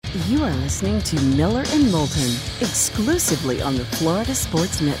You are listening to Miller and Moulton, exclusively on the Florida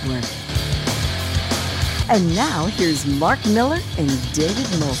Sports Network. And now, here's Mark Miller and David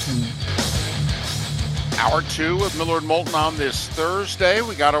Moulton. Hour 2 of Miller and Moulton on this Thursday.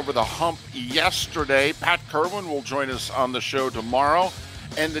 We got over the hump yesterday. Pat Kerwin will join us on the show tomorrow.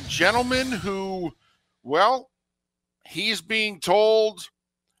 And the gentleman who, well, he's being told,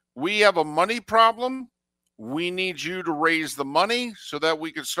 we have a money problem. We need you to raise the money so that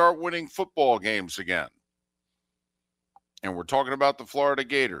we can start winning football games again. And we're talking about the Florida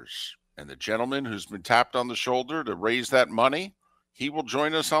Gators. And the gentleman who's been tapped on the shoulder to raise that money, he will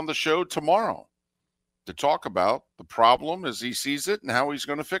join us on the show tomorrow to talk about the problem as he sees it and how he's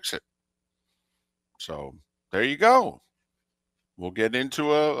going to fix it. So there you go. We'll get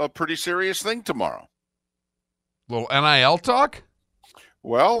into a pretty serious thing tomorrow. Little NIL talk?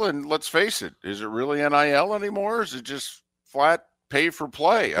 Well, and let's face it, is it really NIL anymore? Or is it just flat pay for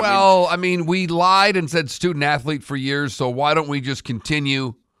play? I mean, we lied and said student athlete for years, so why don't we just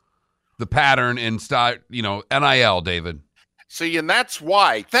continue the pattern and start, NIL, David? See, and that's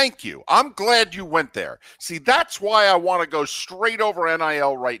why, thank you. I'm glad you went there. See, that's why I want to go straight over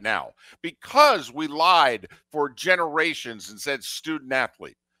NIL right now, because we lied for generations and said student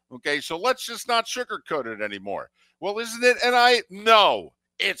athlete. Okay, so let's just not sugarcoat it anymore. Well, isn't it NIL? No,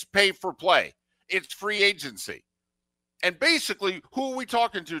 it's pay for play. It's free agency. And basically, who are we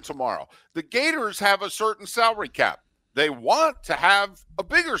talking to tomorrow? The Gators have a certain salary cap. They want to have a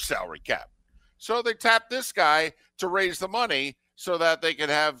bigger salary cap. So they tap this guy to raise the money so that they can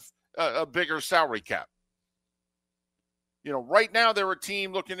have a bigger salary cap. Right now they're a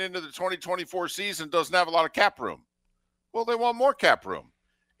team looking into the 2024 season, doesn't have a lot of cap room. Well, they want more cap room.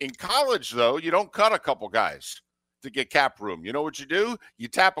 In college, though, you don't cut a couple guys to get cap room. You know what you do? You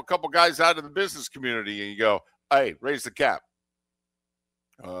tap a couple guys out of the business community and you go, hey, raise the cap.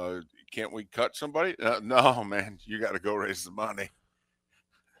 Can't we cut somebody? No, man, you got to go raise the money.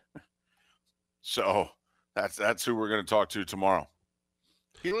 So that's who we're going to talk to tomorrow.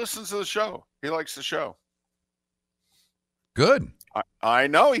 He listens to the show. He likes the show. Good. I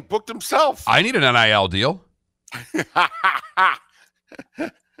know. He booked himself. I need an NIL deal.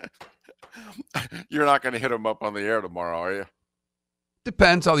 You're not going to hit him up on the air tomorrow, are you?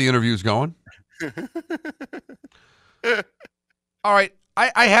 Depends how the interview's going. All right.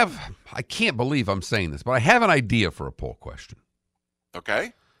 I can't believe I'm saying this, but I have an idea for a poll question.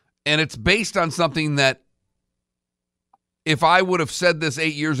 Okay. And it's based on something that if I would have said this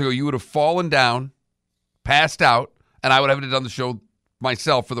 8 years ago, you would have fallen down, passed out, and I would have done the show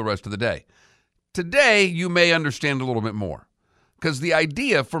myself for the rest of the day. Today, you may understand a little bit more, because the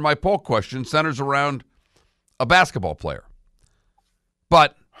idea for my poll question centers around a basketball player.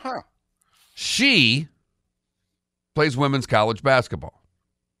 But she plays women's college basketball.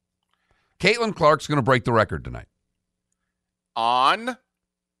 Caitlin Clark's going to break the record tonight. On?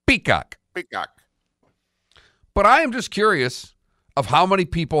 Peacock. But I am just curious of how many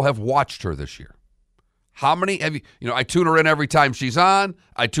people have watched her this year. How many have you? I tune her in every time she's on.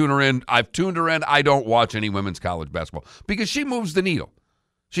 I've tuned her in. I don't watch any women's college basketball because she moves the needle.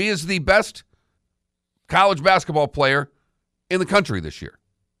 She is the best college basketball player in the country this year.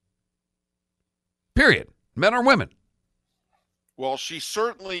 Period. Men or women. Well, she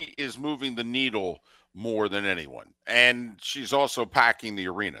certainly is moving the needle more than anyone. And she's also packing the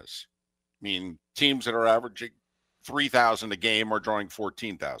arenas. I mean, teams that are averaging 3,000 a game are drawing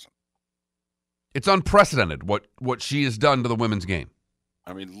 14,000. It's unprecedented what she has done to the women's game.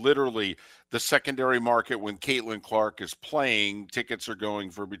 I mean, literally, the secondary market when Caitlin Clark is playing, tickets are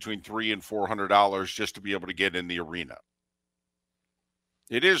going for between $300 and $400 just to be able to get in the arena.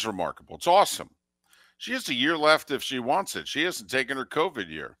 It is remarkable. It's awesome. She has a year left if she wants it. She hasn't taken her COVID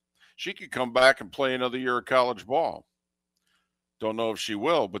year. She could come back and play another year of college ball. Don't know if she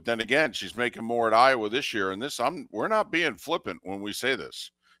will, but then again, she's making more at Iowa this year. And we're not being flippant when we say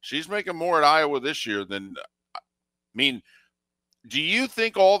this. She's making more at Iowa this year than, do you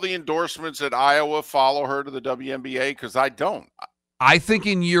think all the endorsements at Iowa follow her to the WNBA? Because I don't. I think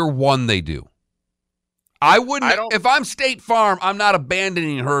in year one they do. I wouldn't. If I'm State Farm, I'm not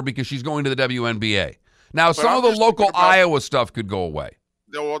abandoning her because she's going to the WNBA. Now, some of the local Iowa stuff could go away.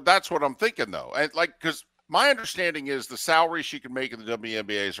 Well, that's what I'm thinking, though. And because my understanding is the salary she can make in the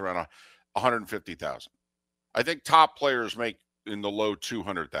WNBA is around $150,000. I think top players make in the low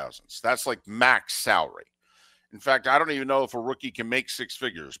 200,000s. That's like max salary. In fact, I don't even know if a rookie can make six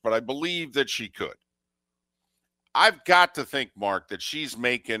figures, but I believe that she could. I've got to think, Mark, that she's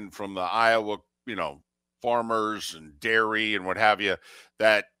making from the Iowa, farmers and dairy and what have you,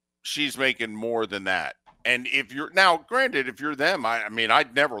 that she's making more than that And if you're now, granted, if you're them, I mean,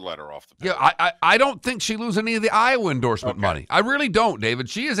 I'd never let her off the Yeah, payroll. I don't think she lose any of the Iowa endorsement money. I really don't, David.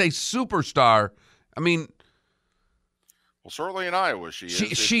 She is a superstar. I mean, Well, certainly in Iowa, she is.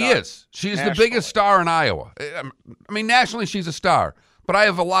 She is. She's the biggest star in Iowa. I mean, nationally, she's a star. But I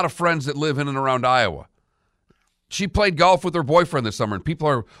have a lot of friends that live in and around Iowa. She played golf with her boyfriend this summer, and people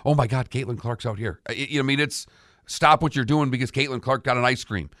are, oh, my God, Caitlin Clark's out here. I mean, it's stop what you're doing because Caitlin Clark got an ice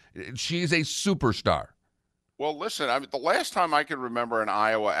cream. She's a superstar. Well, listen, I mean, the last time I can remember an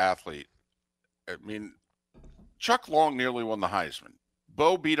Iowa athlete, I mean, Chuck Long nearly won the Heisman.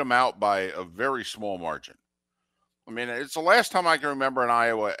 Bo beat him out by a very small margin. I mean, it's the last time I can remember an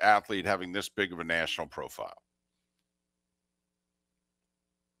Iowa athlete having this big of a national profile.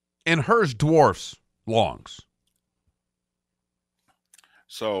 And hers dwarfs Long's.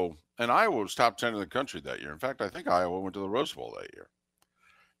 So, and Iowa was top 10 in the country that year. In fact, I think Iowa went to the Rose Bowl that year.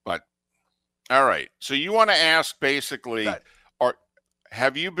 But, all right. So you want to ask basically,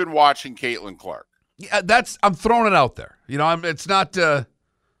 have you been watching Caitlin Clark? Yeah, I'm throwing it out there. You know, it's not. Okay.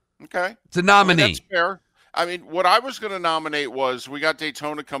 It's a nominee. That's fair. I mean, what I was going to nominate was we got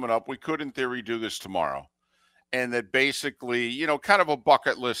Daytona coming up. We could, in theory, do this tomorrow. And that basically, you know, kind of a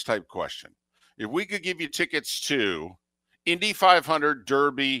bucket list type question. If we could give you tickets to Indy 500,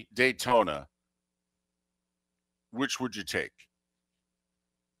 Derby, Daytona, which would you take?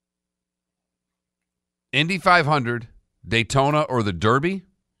 Indy 500, Daytona, or the Derby?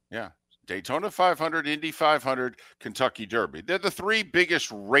 Yeah. Daytona 500, Indy 500, Kentucky Derby. They're the three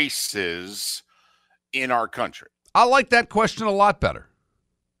biggest races in our country. I like that question a lot better.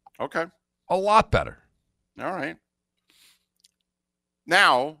 Okay. A lot better. All right.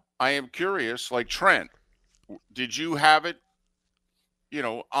 Now, I am curious, like Trent, did you have it, you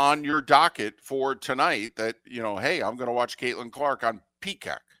know, on your docket for tonight that, you know, hey, I'm going to watch Caitlin Clark on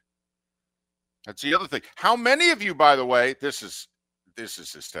Peacock? That's the other thing. How many of you, by the way, this is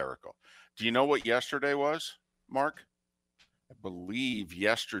hysterical. Do you know what yesterday was, Mark? I believe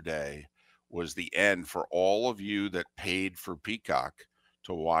yesterday was the end for all of you that paid for Peacock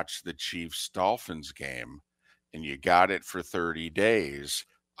to watch the Chiefs-Dolphins game, and you got it for 30 days.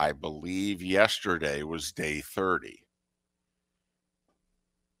 I believe yesterday was day 30.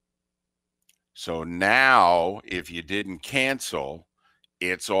 So now, if you didn't cancel,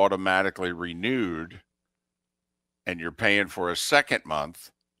 it's automatically renewed, and you're paying for a second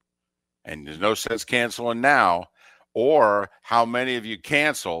month, and there's no sense canceling now. Or how many of you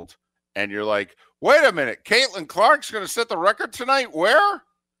canceled, and you're like, wait a minute, Caitlin Clark's going to set the record tonight? Where?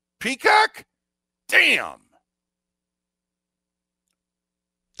 Peacock? Damn.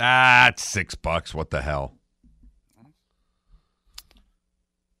 It's $6. What the hell?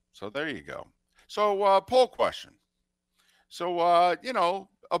 So there you go. So poll question. So, you know,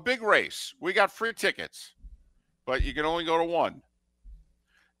 a big race. We got free tickets, but you can only go to one.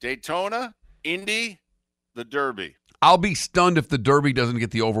 Daytona, Indy, the Derby. I'll be stunned if the Derby doesn't get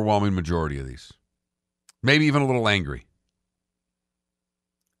the overwhelming majority of these. Maybe even a little angry.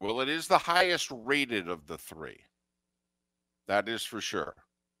 Well, it is the highest rated of the three. That is for sure.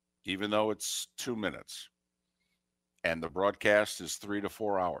 Even though it's 2 minutes. And the broadcast is 3 to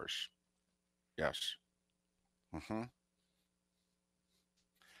 4 hours. Yes.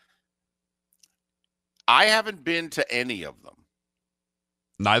 I haven't been to any of them.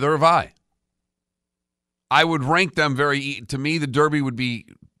 Neither have I. I would rank them to me, the Derby would be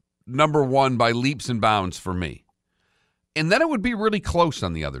number one by leaps and bounds for me. And then it would be really close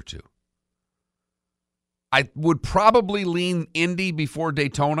on the other two. I would probably lean Indy before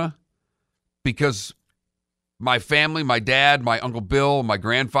Daytona because my family, my dad, my Uncle Bill, my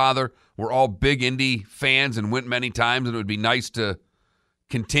grandfather were all big Indy fans and went many times, and it would be nice to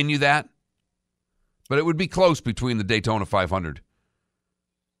continue that. But it would be close between the Daytona 500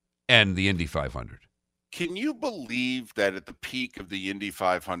 and the Indy 500. Can you believe that at the peak of the Indy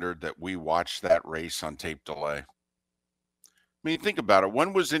 500 that we watched that race on tape delay? I mean, think about it.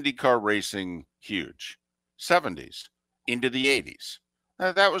 When was IndyCar racing huge? 70s, into the 80s.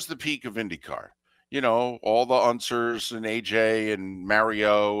 That was the peak of IndyCar. You know, all the Unsers and AJ and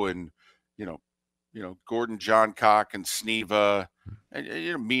Mario and, you know, Gordon Johncock and Sneva and,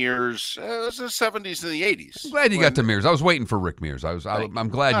 you know, Mears. It was the 70s and the 80s. I'm glad you got to Mears. I was waiting for Rick Mears. I'm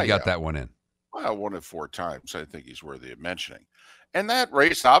glad you got that one in. Well, won it 4 times. I think he's worthy of mentioning. And that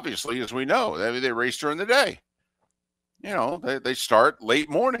race, obviously, as we know, they race during the day. You know, they start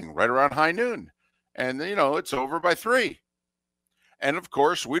late morning, right around high noon. And, you know, it's over by 3. And, of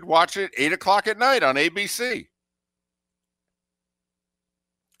course, we'd watch it 8 o'clock at night on ABC.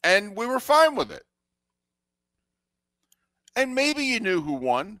 And we were fine with it. And maybe you knew who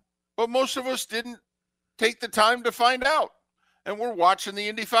won, but most of us didn't take the time to find out. And we're watching the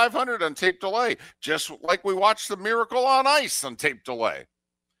Indy 500 on tape delay, just like we watched the Miracle on Ice on tape delay.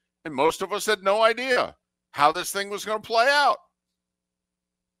 And most of us had no idea how this thing was going to play out.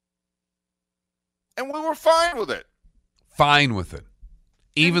 And we were fine with it. Fine with it.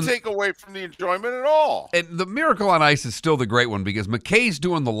 Didn't take away from the enjoyment at all. And the Miracle on Ice is still the great one because McKay's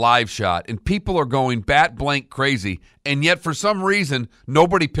doing the live shot and people are going bat blank crazy, and yet for some reason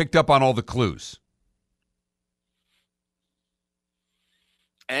nobody picked up on all the clues.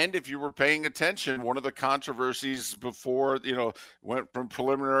 And if you were paying attention, one of the controversies before, went from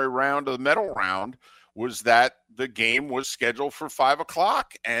preliminary round to the medal round was that the game was scheduled for 5:00,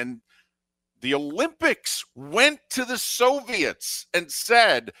 and the Olympics went to the Soviets and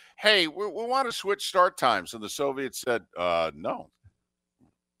said, hey, we want to switch start times. And the Soviets said, no,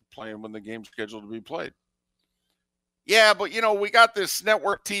 playing when the game's scheduled to be played. Yeah, but, we got this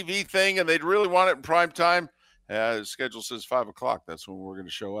network TV thing, and they'd really want it in prime time. The schedule says 5:00. That's when we're going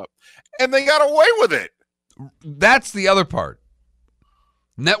to show up. And they got away with it. That's the other part.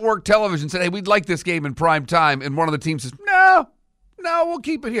 Network television said, hey, we'd like this game in prime time. And one of the teams says, no, we'll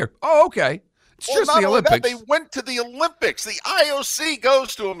keep it here. Oh, okay. It's just the Olympics. That, they went to the Olympics. The IOC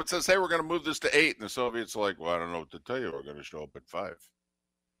goes to them and says, hey, we're going to move this to 8. And the Soviets are like, well, I don't know what to tell you. We're going to show up at 5.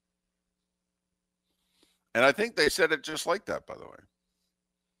 And I think they said it just like that, by the way.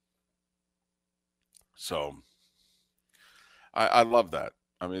 So I love that.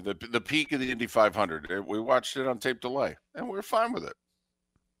 I mean, the peak of the Indy 500, we watched it on tape delay, and we were fine with it.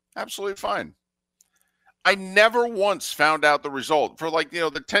 Absolutely fine. I never once found out the result. For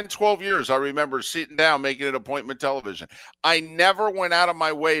the 10, 12 years, I remember sitting down, making it appointment television. I never went out of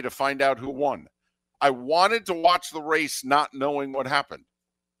my way to find out who won. I wanted to watch the race not knowing what happened.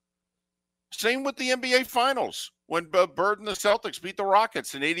 Same with the NBA Finals. When Bird and the Celtics beat the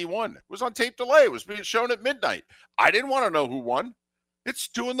Rockets in 81. It was on tape delay. It was being shown at midnight. I didn't want to know who won. It's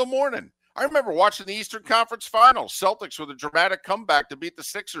 2 a.m. I remember watching the Eastern Conference Finals. Celtics with a dramatic comeback to beat the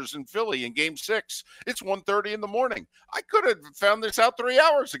Sixers in Philly in Game 6. It's 1:30 in the morning. I could have found this out 3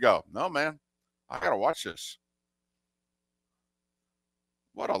 hours ago. No, man. I got to watch this.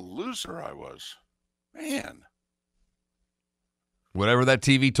 What a loser I was. Man. Whatever that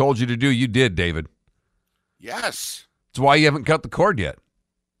TV told you to do, you did, David. Yes. That's why you haven't cut the cord yet.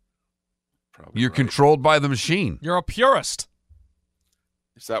 You're right. Controlled by the machine. You're a purist.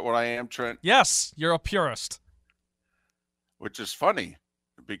 Is that what I am, Trent? Yes, you're a purist. Which is funny,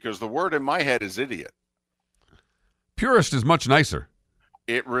 because the word in my head is idiot. Purist is much nicer.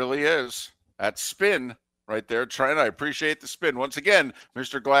 It really is. That spin right there, Trent. I appreciate the spin. Once again,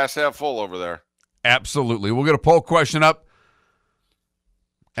 Mr. Glass half full over there. Absolutely. We'll get a poll question up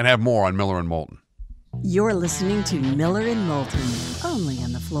and have more on Miller and Moulton. You're listening to Miller and Moulton, only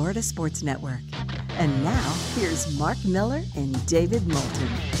on the Florida Sports Network. And now, here's Mark Miller and David Moulton.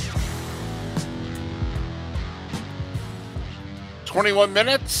 21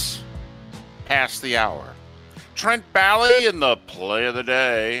 minutes past the hour. Trent Bally in the play of the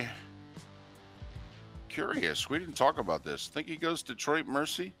day. Curious, we didn't talk about this. Think he goes Detroit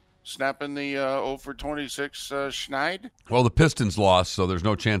Mercy, snapping the 0 for 26 Schneid? Well, the Pistons lost, so there's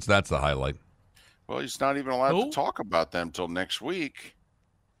no chance that's the highlight. Well, he's not even allowed to talk about them until next week.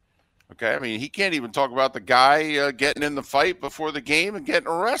 Okay, I mean, he can't even talk about the guy getting in the fight before the game and getting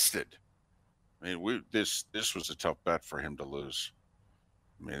arrested. I mean, this was a tough bet for him to lose.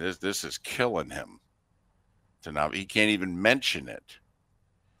 I mean, this is killing him. He can't even mention it.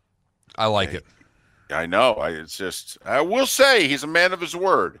 I like it. I know. I will say he's a man of his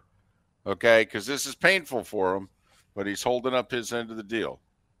word. Okay, because this is painful for him, but he's holding up his end of the deal.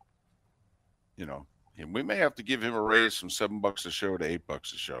 And we may have to give him a raise from $7 a show to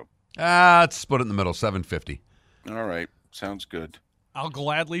 $8 a show. Let's split it in the middle, $7.50. All right, sounds good. I'll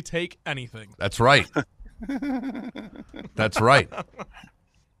gladly take anything. That's right. That's right.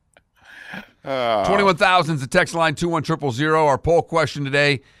 21,000 is the text line, 21000. Our poll question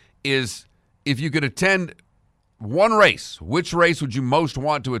today is, if you could attend one race, which race would you most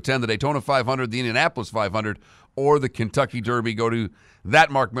want to attend? The Daytona 500, the Indianapolis 500, or the Kentucky Derby? Go to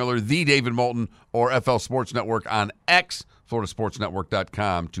that Mark Miller, the David Moulton, or FL Sports Network on X,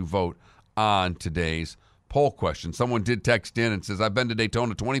 floridasportsnetwork.com, to vote on today's poll question. Someone did text in and says, I've been to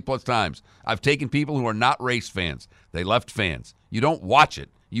Daytona 20-plus times. I've taken people who are not race fans. They left fans. You don't watch it.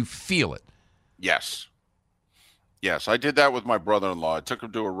 You feel it. Yes. Yes, I did that with my brother-in-law. I took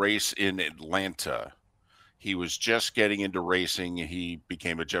him to a race in Atlanta. He was just getting into racing. He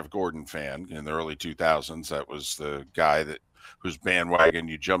became a Jeff Gordon fan in the early 2000s. That was the guy whose bandwagon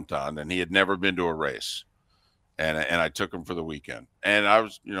you jumped on, and he had never been to a race. and I took him for the weekend. And I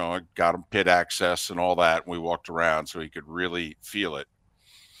was, I got him pit access and all that, and we walked around so he could really feel it.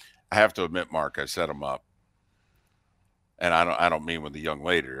 I have to admit, Mark, I set him up. And I don't mean with a young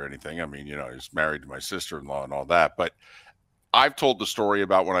lady or anything. I mean, he's married to my sister-in-law and all that. But I've told the story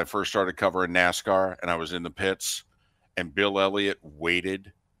about when I first started covering NASCAR and I was in the pits and Bill Elliott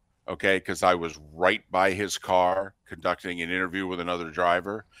waited, okay, because I was right by his car conducting an interview with another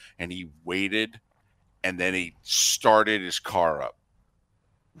driver, and he waited, and then he started his car up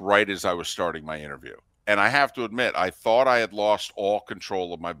right as I was starting my interview. And I have to admit, I thought I had lost all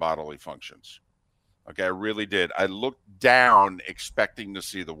control of my bodily functions. Okay, I really did. I looked down expecting to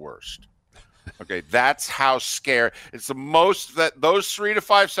see the worst. Okay, that's how scared. It's the most that those 3 to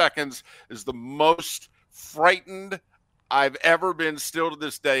 5 seconds is the most frightened I've ever been still to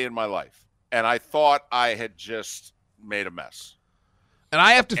this day in my life. And I thought I had just made a mess. And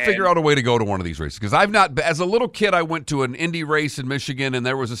I have to figure out a way to go to one of these races because I've not, as a little kid, I went to an Indy race in Michigan and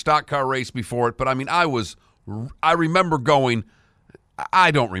there was a stock car race before it. But I mean, I remember going, I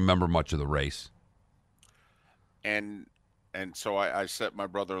don't remember much of the race. And so I set my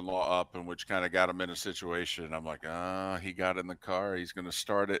brother-in-law up, and which kind of got him in a situation. I'm like, he got in the car. He's going to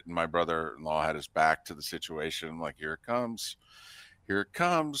start it. And my brother-in-law had his back to the situation. I'm like, here it comes. Here it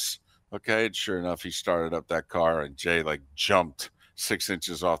comes. Okay. And sure enough, he started up that car, and Jay jumped 6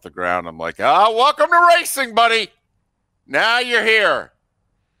 inches off the ground. I'm like, welcome to racing, buddy. Now you're here.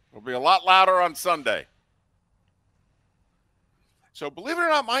 It'll be a lot louder on Sunday. So believe it or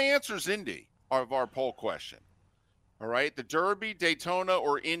not, my answer is Indy of our poll question. All right, the Derby, Daytona,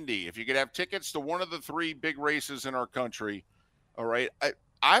 or Indy. If you could have tickets to one of the 3 big races in our country, all right,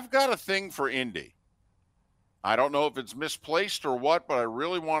 I've got a thing for Indy. I don't know if it's misplaced or what, but I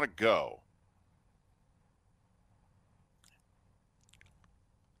really want to go.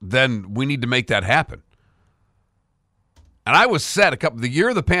 Then we need to make that happen. And I was set the year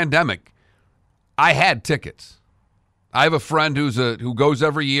of the pandemic, I had tickets. I have a friend who goes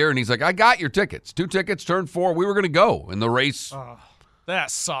every year, and he's like, I got your tickets. 2 tickets, turn 4. We were going to go, and the race that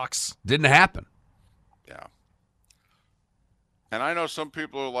sucks. Didn't happen. Yeah. And I know some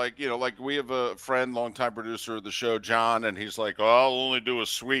people are like, we have a friend, longtime producer of the show, John, and he's like, I'll only do a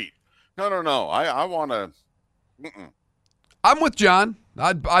suite. No. I want to. I'm with John.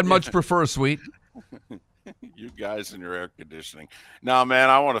 I'd much prefer a suite. You guys and your air conditioning. No, man,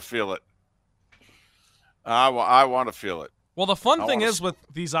 I want to feel it. I want to feel it. Well, the fun thing is with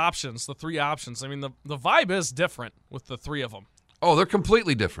these options, the 3 options, I mean, the vibe is different with the 3 of them. Oh, they're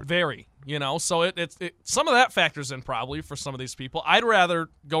completely different. Very, so it some of that factors in probably for some of these people. I'd rather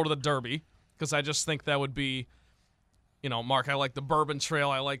go to the Derby because I just think that would be, Mark, I like the Bourbon Trail.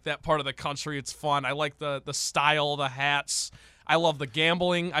 I like that part of the country. It's fun. I like the style, the hats. I love the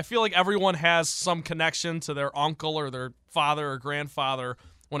gambling. I feel like everyone has some connection to their uncle or their father or grandfather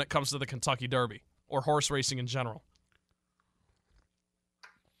when it comes to the Kentucky Derby or horse racing in general.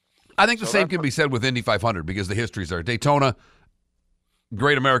 I think the same can be said with Indy 500 because the histories are Daytona,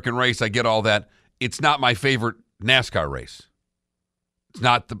 great American race. I get all that. It's not my favorite NASCAR race. It's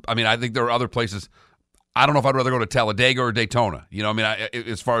not I think there are other places. I don't know if I'd rather go to Talladega or Daytona,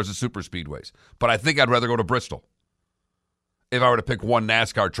 as far as the super speedways. But I think I'd rather go to Bristol if I were to pick one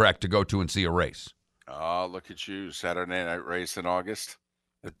NASCAR track to go to and see a race. Oh, look at you. Saturday night race in August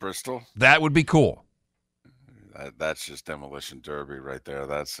at Bristol. That would be cool. That's just demolition derby right there.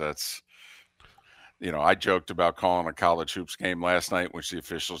 That's I joked about calling a college hoops game last night, which the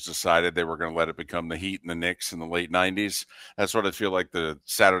officials decided they were going to let it become the Heat and the Knicks in the late 90s. That's what I feel like the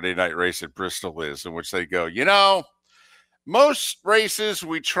Saturday night race at Bristol is, in which they go, most races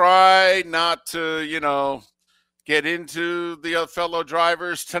we try not to, get into the fellow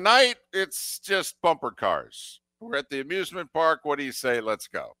drivers. Tonight, it's just bumper cars. We're at the amusement park. What do you say? Let's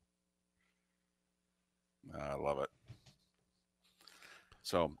go. I love it.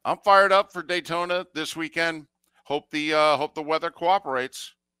 So I'm fired up for Daytona this weekend. Hope the weather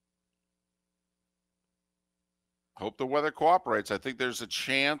cooperates. Hope the weather cooperates. I think there's a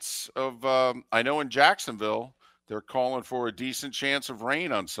chance of. I know in Jacksonville they're calling for a decent chance of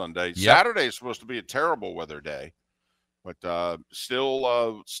rain on Sunday. Yep. Saturday is supposed to be a terrible weather day, but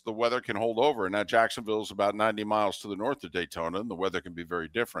still the weather can hold over. And now Jacksonville is about 90 miles to the north of Daytona, and the weather can be very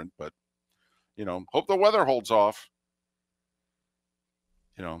different. But hope the weather holds off.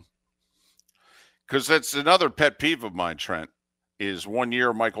 Because that's another pet peeve of mine, Trent, is 1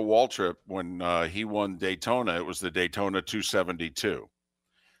 year Michael Waltrip, when he won Daytona, it was the Daytona 272,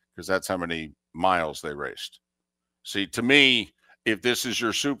 because that's how many miles they raced. See, to me, if this is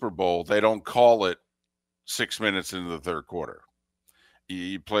your Super Bowl, they don't call it 6 minutes into the third quarter.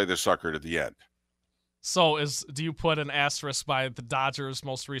 You play the sucker to the end. So do you put an asterisk by the Dodgers'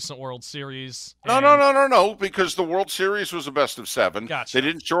 most recent World Series? No, because the World Series was a best of 7. Gotcha. They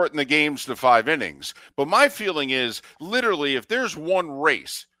didn't shorten the games to 5 innings. But my feeling is, literally, if there's one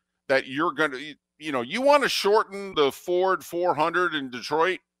race that you're going to, you want to shorten the Ford 400 in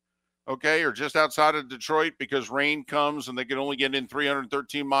Detroit, okay, or just outside of Detroit because rain comes and they can only get in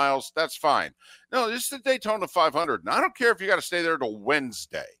 313 miles, that's fine. No, this is the Daytona 500. And I don't care if you got to stay there till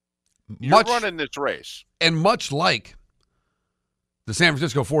Wednesday. You're running this race. And much like the San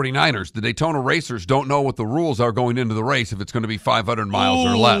Francisco 49ers, the Daytona racers don't know what the rules are going into the race if it's going to be 500 miles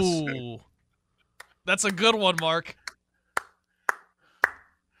or less. That's a good one, Mark.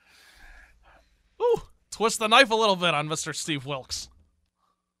 Ooh, twist the knife a little bit on Mr. Steve Wilkes.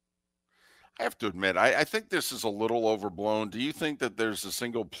 I have to admit, I think this is a little overblown. Do you think that there's a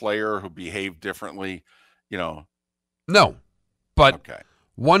single player who behaved differently? No, but okay.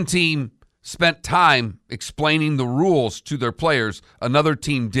 One team spent time explaining the rules to their players. Another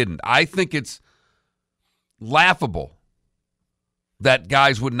team didn't. I think it's laughable that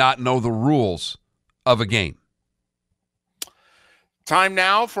guys would not know the rules of a game. Time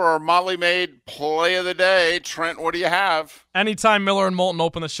now for our Molly Maid play of the day. Trent, what do you have? Anytime Miller and Moulton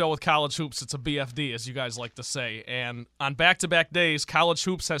open the show with college hoops, it's a BFD, as you guys like to say. And on back-to-back days, college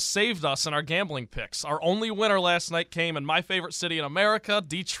hoops has saved us in our gambling picks. Our only winner last night came in my favorite city in America,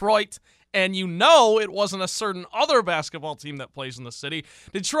 Detroit. And it wasn't a certain other basketball team that plays in the city.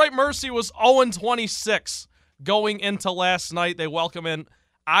 Detroit Mercy was 0-26 going into last night. They welcome in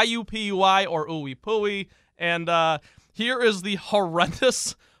IUPUI or Ooey Pooey. And here is the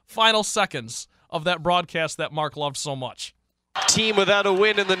horrendous final seconds of that broadcast that Mark loved so much. Team without a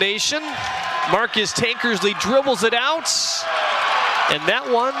win in the nation. Marcus Tankersley dribbles it out. And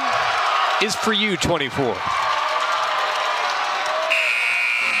that one is for you, 24.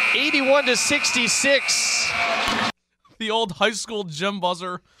 81-66. The old high school gym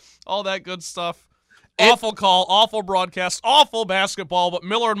buzzer, all that good stuff. Awful call, awful broadcast, awful basketball, but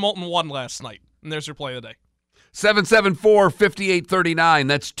Miller and Moulton won last night. And there's your play of the day. 774-5839.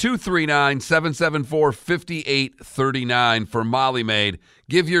 That's 239-774-5839 for Molly Maid.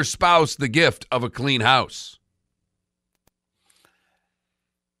 Give your spouse the gift of a clean house.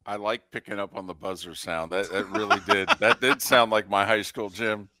 I like picking up on the buzzer sound. That really did. That did sound like my high school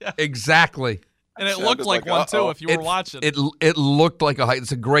gym. Yeah. Exactly. And it looked like one, too, if you were watching. It looked like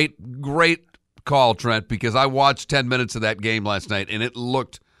it's a great call, Trent, because I watched 10 minutes of that game last night, and it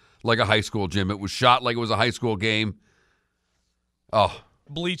looked like a high school gym. It was shot like it was a high school game. Oh.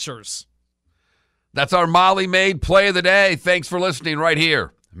 Bleachers. That's our Molly Maid play of the day. Thanks for listening right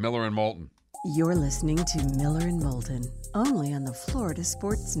here. Miller and Moulton. You're listening to Miller and Moulton, only on the Florida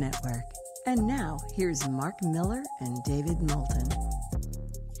Sports Network. And now, here's Mark Miller and David Moulton.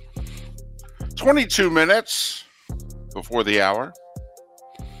 22 minutes before the hour.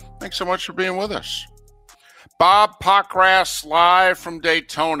 Thanks so much for being with us. Bob Pockrass live from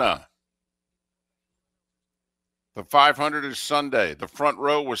Daytona. The 500 is Sunday. The front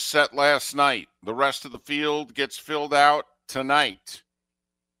row was set last night. The rest of the field gets filled out tonight.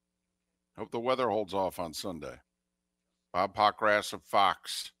 Hope the weather holds off on Sunday. Bob Pockrass of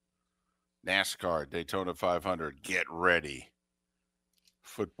Fox. NASCAR, Daytona 500. Get ready.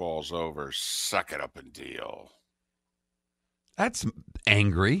 Football's over. Suck it up and deal. That's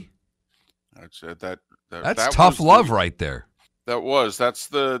angry. That's it. That's tough love right there. That's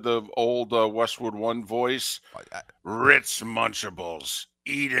the old Westwood One voice. Ritz Munchables,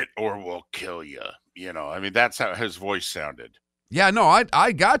 eat it or we'll kill you. That's how his voice sounded. Yeah, no,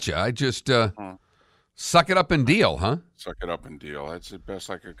 I got you. I just suck it up and deal, huh? Suck it up and deal. That's the best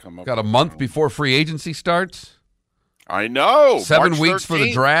I could come up with. Got a month before free agency starts. I know. 7 March weeks 13th. for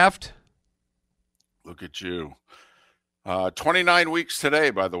the draft. Look at you. 29 weeks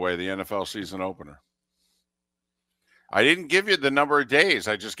today, by the way, the NFL season opener. I didn't give you the number of days.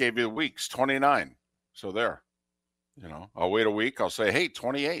 I just gave you the weeks, 29. So there. I'll wait a week. I'll say, hey,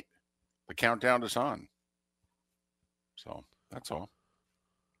 28. The countdown is on. So that's all.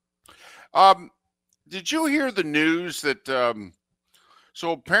 Did you hear the news that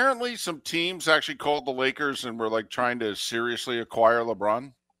so apparently some teams actually called the Lakers and were trying to seriously acquire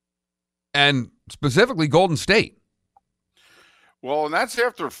LeBron? And specifically Golden State. Well, and that's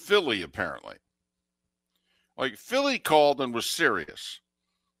after Philly, apparently. Philly called and was serious.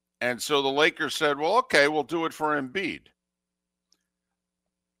 And so the Lakers said, well, okay, we'll do it for Embiid.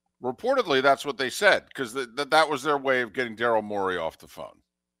 Reportedly, that's what they said, because that was their way of getting Daryl Morey off the phone.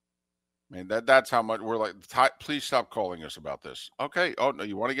 I mean, that's how much we're like, please stop calling us about this. Okay. Oh, no,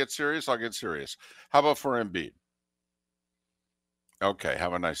 you want to get serious? I'll get serious. How about for Embiid? Okay.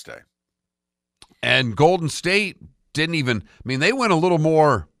 Have a nice day. And Golden State didn't even, they went a little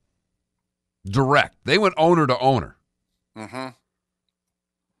more direct. They went owner to owner. Mm-hmm.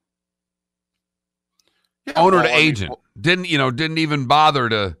 Yeah, owner to agent. Didn't even bother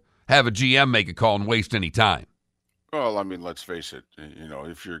to have a GM make a call and waste any time. Well, let's face it.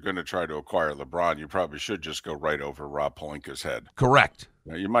 If you're going to try to acquire LeBron, you probably should just go right over Rob Pelinka's head. Correct.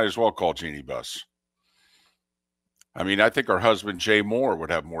 You might as well call Jeannie Buss. I think her husband, Jay Moore, would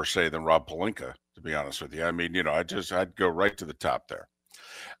have more say than Rob Pelinka, to be honest with you. I'd go right to the top there.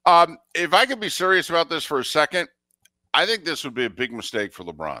 If I could be serious about this for a second, I think this would be a big mistake for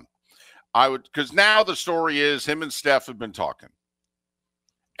LeBron. Because now the story is him and Steph have been talking.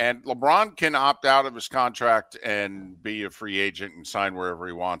 And LeBron can opt out of his contract and be a free agent and sign wherever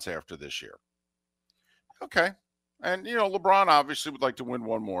he wants after this year. Okay. And, LeBron obviously would like to win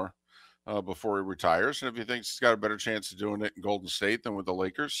one more before he retires. And if he thinks he's got a better chance of doing it in Golden State than with the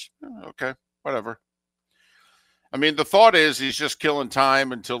Lakers, okay, whatever. The thought is he's just killing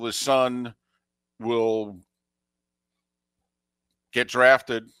time until his son will get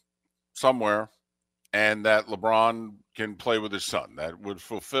drafted somewhere and that LeBron can play with his son. That would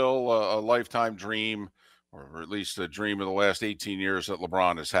fulfill a lifetime dream, or at least a dream of the last 18 years that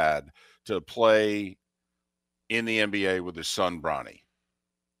LeBron has had, to play in the NBA with his son, Bronny.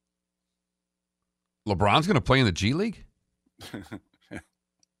 LeBron's going to play in the G League?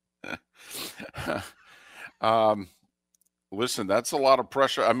 Listen, that's a lot of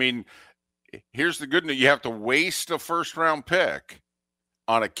pressure. Here's the good news. You have to waste a first-round pick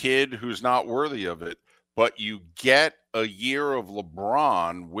on a kid who's not worthy of it, but you get a year of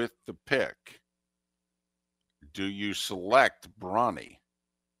LeBron with the pick. Do you select Bronny?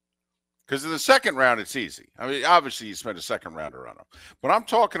 Because in the second round, it's easy. Obviously, you spend a second rounder on him. But I'm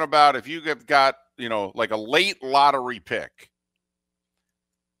talking about if you have got, like a late lottery pick,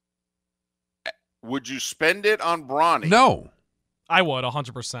 would you spend it on Bronny? No. I would,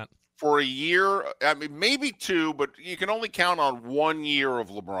 100%. For a year, maybe two, but you can only count on 1 year of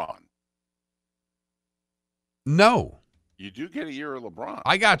LeBron. No. You do get a year of LeBron.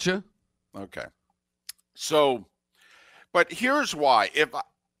 I gotcha. Okay. So, but here's why.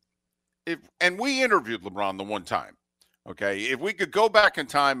 And we interviewed LeBron the one time. Okay. If we could go back in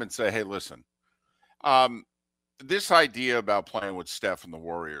time and say, hey, listen, this idea about playing with Steph and the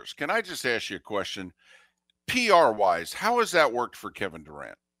Warriors, can I just ask you a question? PR-wise, how has that worked for Kevin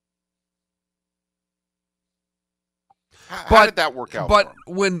Durant? How did that work out for him?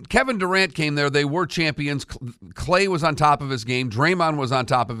 But when Kevin Durant came there, they were champions. Clay was on top of his game. Draymond was on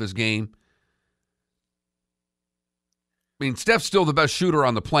top of his game. Steph's still the best shooter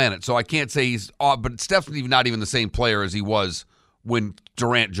on the planet, so I can't say he's off, but Steph's not even the same player as he was when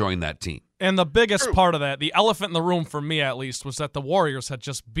Durant joined that team. And the biggest part of that, the elephant in the room for me at least, was that the Warriors had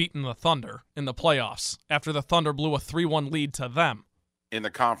just beaten the Thunder in the playoffs after the Thunder blew a 3-1 lead to them. In the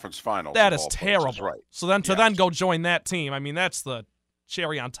conference finals. That is terrible. Places, right. So then then go join that team, that's the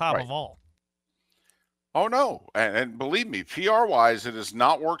cherry on top of all. Oh, no. And believe me, PR-wise, it has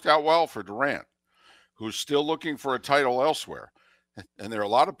not worked out well for Durant, who's still looking for a title elsewhere. And there are a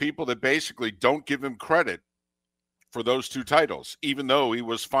lot of people that basically don't give him credit for those two titles, even though he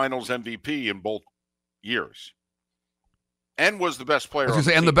was finals MVP in both years and was the best player on the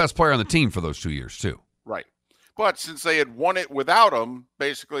team. And the best player on the team for those 2 years, too. Right. But since they had won it without him,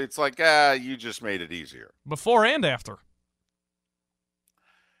 basically it's like, you just made it easier. Before and after.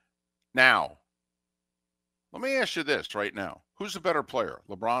 Now, let me ask you this right now. Who's the better player,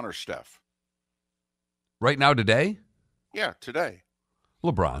 LeBron or Steph? Right now, today? Yeah, today.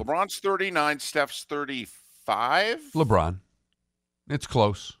 LeBron. LeBron's 39, Steph's 35? LeBron. It's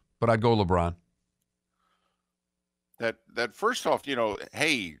close, but I'd go LeBron. That first off,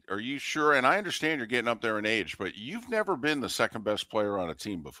 hey, are you sure? And I understand you're getting up there in age, but you've never been the second best player on a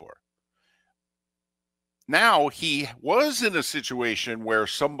team before. Now, he was in a situation where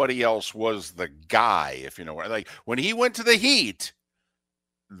somebody else was the guy, if you know what. Like when he went to the Heat,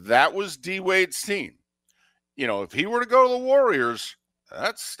 that was D Wade's team. If he were to go to the Warriors,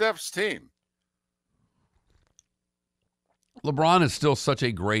 that's Steph's team. LeBron is still such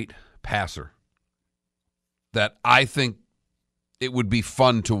a great passer that I think it would be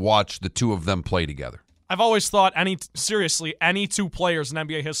fun to watch the two of them play together. I've always thought any two players in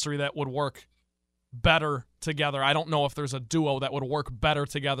NBA history that would work better together. I don't know if there's a duo that would work better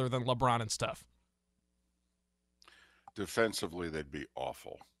together than LeBron and Steph. Defensively, they'd be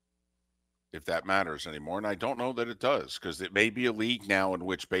awful, if that matters anymore. And I don't know that it does, because it may be a league now in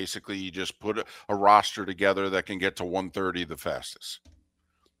which basically you just put a roster together that can get to 130 the fastest.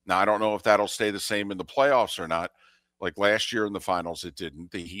 Now, I don't know if that'll stay the same in the playoffs or not. Like last year in the finals, it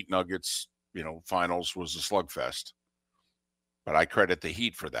didn't. The Heat Nuggets finals was a slugfest. But I credit the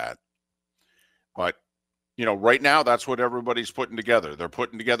Heat for that. But, right now, that's what everybody's putting together. They're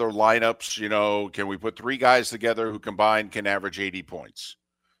putting together lineups. Can we put 3 guys together who combined can average 80 points?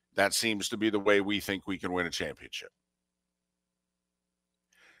 That seems to be the way we think we can win a championship.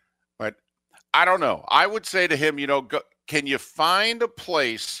 But I don't know. I would say to him, can you find a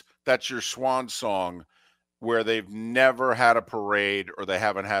place that's your swan song where they've never had a parade or they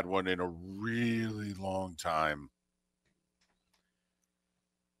haven't had one in a really long time?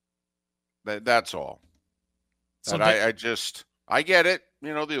 That's all. So I get it.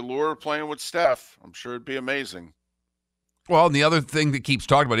 The allure of playing with Steph. I'm sure it'd be amazing. Well, and the other thing that keeps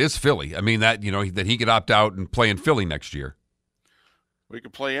talking about is Philly. I mean, that he could opt out and play in Philly next year. We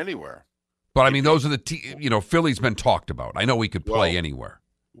could play anywhere. But, I mean, those are the Philly's been talked about. I know we could play anywhere.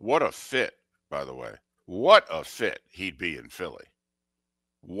 What a fit, by the way. What a fit he'd be in Philly.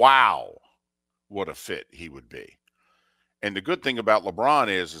 Wow. What a fit he would be. And the good thing about LeBron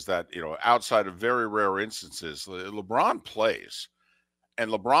is that, outside of very rare instances, LeBron plays.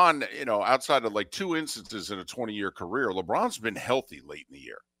 And LeBron, outside of like 2 instances in a 20-year career, LeBron's been healthy late in the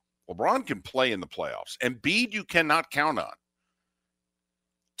year. LeBron can play in the playoffs. Embiid, you cannot count on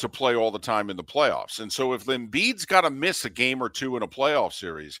to play all the time in the playoffs. And so if Embiid's got to miss a game or 2 in a playoff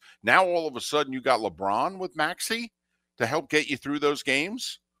series, now all of a sudden you got LeBron with Maxey to help get you through those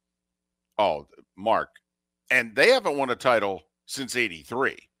games. Oh, Mark. And they haven't won a title since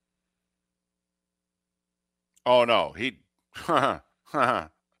 '83. Oh, no.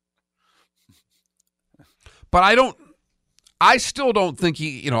 But I still don't think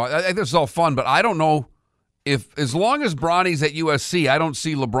I think this is all fun, but I don't know if, as long as Bronny's at USC, I don't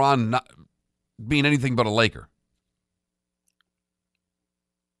see LeBron not being anything but a Laker.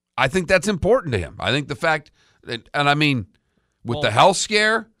 I think that's important to him. I think the fact that, and I mean, with the health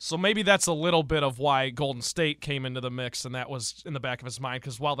scare. So maybe that's a little bit of why Golden State came into the mix, and that was in the back of his mind,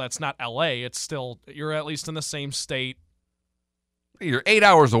 because while that's not L.A., it's still, you're at least in the same state. You're 8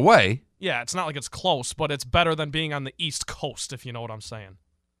 hours away. Yeah, it's not like it's close, but it's better than being on the East Coast, if you know what I'm saying.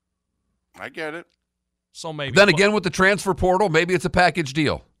 I get it. So maybe. Then again, with the transfer portal, maybe it's a package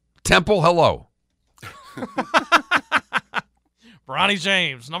deal. Temple, hello. Bronny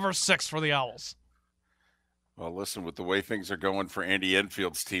James, number 6 for the Owls. Well, listen, with the way things are going for Andy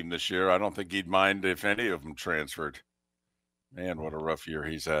Enfield's team this year, I don't think he'd mind if any of them transferred. Man, what a rough year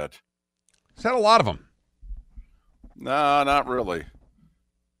he's had. He's had a lot of them. No, not really.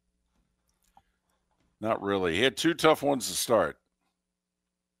 Not really. He had 2 tough ones to start.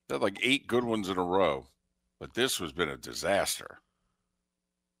 He had like 8 good ones in a row. But this has been a disaster.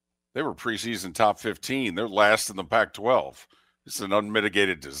 They were preseason top 15. They're last in the Pac-12. It's an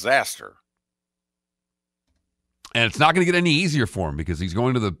unmitigated disaster. And it's not going to get any easier for him because he's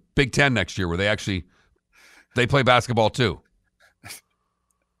going to the Big Ten next year where they play basketball too.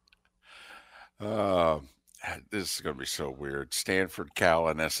 This is going to be so weird. Stanford, Cal,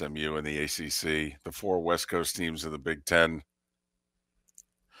 and SMU in the ACC, the 4 West Coast teams in the Big Ten.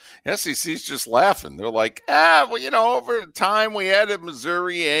 SEC's just laughing. They're like, over time we added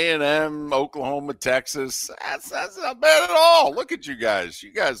Missouri, A&M, Oklahoma, Texas. That's not bad at all. Look at you guys.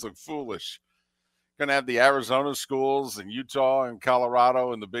 You guys look foolish. Going to have the Arizona schools and Utah and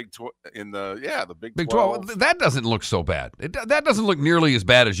Colorado and the Big 12. Big 12. That doesn't look so bad. That doesn't look nearly as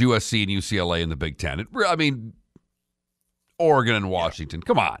bad as USC and UCLA in the Big Ten. Oregon and Washington. Yeah.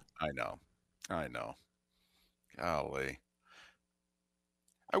 Come on. I know. Golly.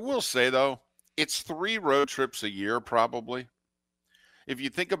 I will say, though, it's 3 road trips a year probably. If you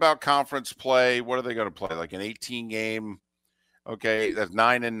think about conference play, what are they going to play? Like an 18-game? Okay, that's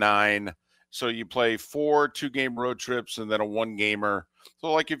 9-9. So you play 4 2-game road trips and then a 1-gamer.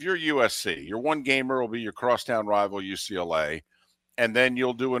 So like if you're USC, your 1-gamer will be your crosstown rival UCLA, and then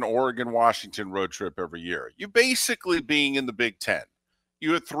you'll do an Oregon-Washington road trip every year. You basically being in the Big Ten.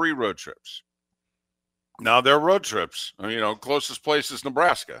 You had 3 road trips. Now they're road trips. Closest place is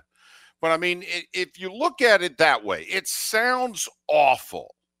Nebraska. But I mean, if you look at it that way, it sounds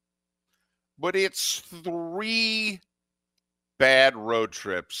awful. But it's 3 bad road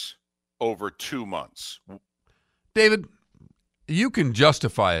trips over 2 months. David, you can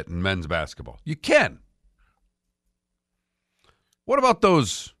justify it in men's basketball. You can. What about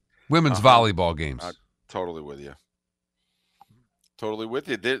those women's volleyball games? I'm totally with you. Totally with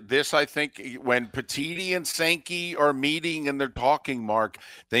you. This, I think, when Petiti and Sankey are meeting and they're talking, Mark,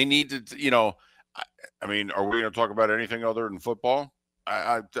 they need to, I mean, are we going to talk about anything other than football?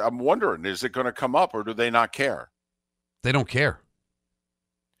 I'm wondering, is it going to come up or do they not care? They don't care.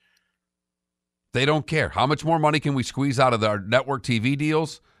 They don't care. How much more money can we squeeze out of our network TV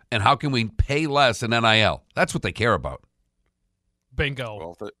deals and how can we pay less in NIL? That's what they care about. Bingo.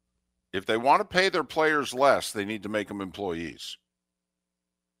 Well, if they want to pay their players less, they need to make them employees.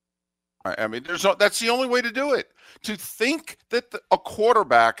 I mean, that's the only way to do it. To think that a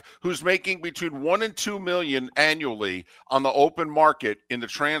quarterback who's making between $1 and $2 million annually on the open market in the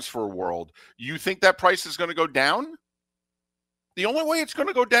transfer world, you think that price is going to go down? The only way it's going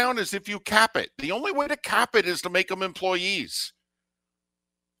to go down is if you cap it. The only way to cap it is to make them employees.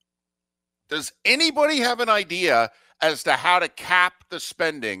 Does anybody have an idea as to how to cap the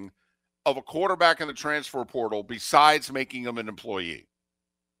spending of a quarterback in the transfer portal besides making them an employee?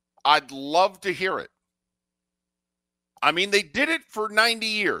 I'd love to hear it. I mean, they did it for 90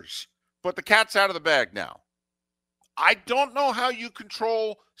 years, but the cat's out of the bag now. I don't know how you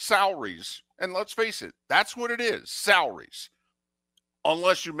control salaries, and let's face it, that's what it is, salaries,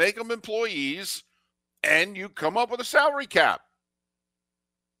 unless you make them employees and you come up with a salary cap.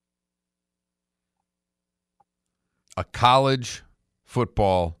 A college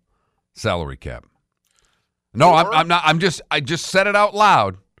football salary cap. No, I'm not. I just said it out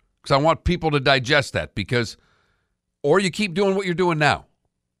loud because I want people to digest that, because, or you keep doing what you're doing now.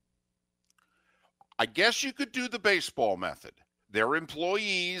 I guess you could do the baseball method. They're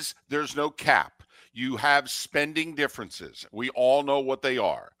employees. There's no cap. You have spending differences. We all know what they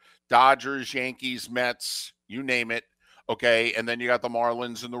are. Dodgers, Yankees, Mets, you name it. Okay. And then you got the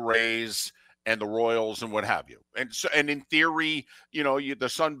Marlins and the Rays and the Royals and what have you. And in theory, you know, the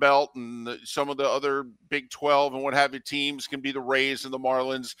Sun Belt and some of the other Big 12 and what have you teams can be the Rays and the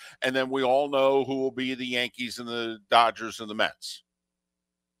Marlins. And then we all know who will be the Yankees and the Dodgers and the Mets.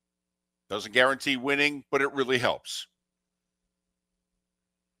 Doesn't guarantee winning, but it really helps.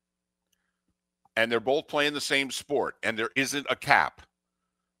 And they're both playing the same sport, and there isn't a cap,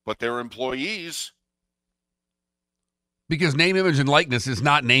 but they're employees. Because name, image, and likeness is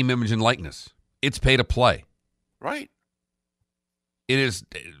not name, image, and likeness. It's pay to play. Right. It is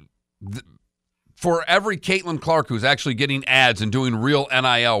for every Caitlin Clark who's actually getting ads and doing real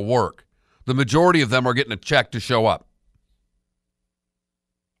NIL work, the majority of them are getting a check to show up.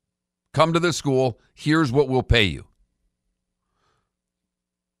 Come to this school. Here's what we'll pay you.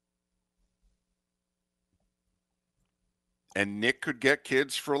 And Nick could get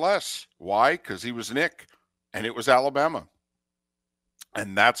kids for less. Why? Because he was Nick, and it was Alabama.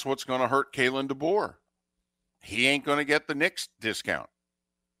 And that's what's going to hurt Kalen DeBoer. He ain't going to get the Knicks discount.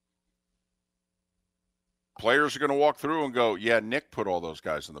 Players are going to walk through and go, yeah, Nick put all those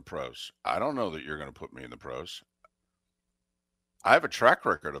guys in the pros. I don't know that you're going to put me in the pros. I have a track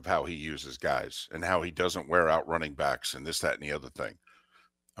record of how he uses guys and how he doesn't wear out running backs and this, that, and the other thing.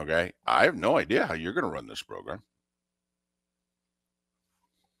 Okay? I have no idea how you're going to run this program.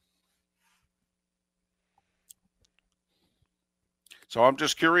 So I'm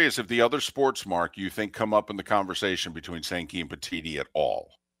just curious if the other sports, Mark, you think come up in the conversation between Sankey and Petiti at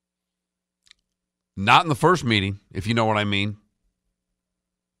all. Not in the first meeting, if you know what I mean.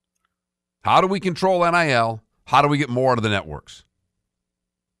 How do we control NIL? How do we get more out of the networks?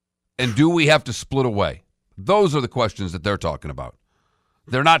 And do we have to split away? Those are the questions that they're talking about.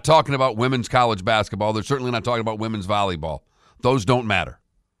 They're not talking about women's college basketball. They're certainly not talking about women's volleyball. Those don't matter.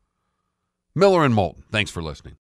 Miller and Moulton, thanks for listening.